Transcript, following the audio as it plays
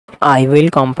I will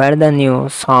compare the new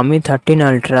Xiaomi 13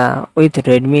 Ultra with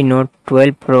Redmi Note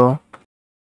 12 Pro.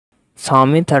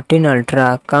 Xiaomi 13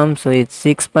 Ultra comes with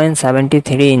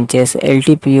 6.73 inches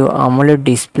LTPO AMOLED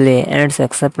display and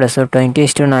aspect ratio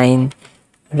 20:9.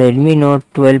 Redmi Note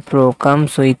 12 Pro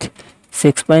comes with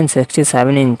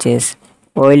 6.67 inches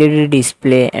OLED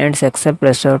display and aspect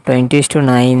ratio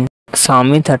 20:9.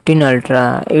 Xiaomi 13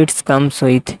 Ultra it comes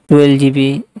with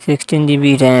 12GB,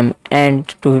 16GB RAM and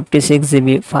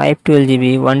 256GB,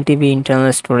 512GB, 1TB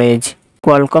internal storage.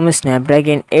 Qualcomm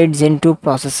Snapdragon 8 Gen 2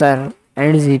 processor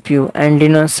and GPU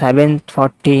Adreno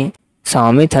 740.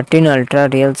 Xiaomi 13 Ultra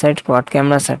real side quad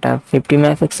camera setup 50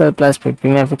 megapixel plus 50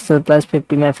 megapixel plus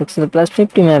 50 megapixel plus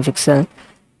 50 megapixel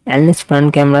and its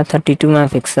front camera 32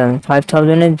 megapixel,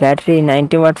 5000 mAh battery,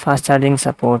 90 watt fast charging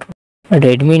support.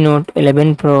 Redmi Note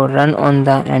 11 Pro run on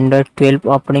the Android 12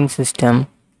 operating system.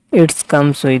 It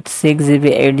comes with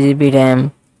 6GB, 8GB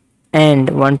RAM and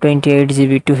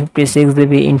 128GB,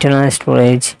 256GB internal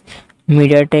storage.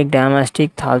 MediaTek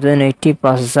Dimensity 1080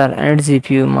 processor and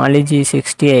GPU Mali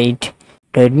G68.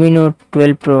 Redmi Note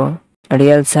 12 Pro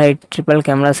real side triple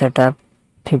camera setup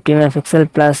 50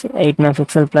 megapixel plus 8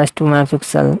 megapixel plus 2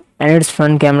 megapixel and its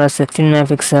front camera 16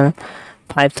 megapixel,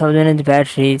 5000 mAh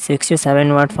battery,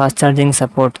 67 watt fast charging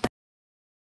support.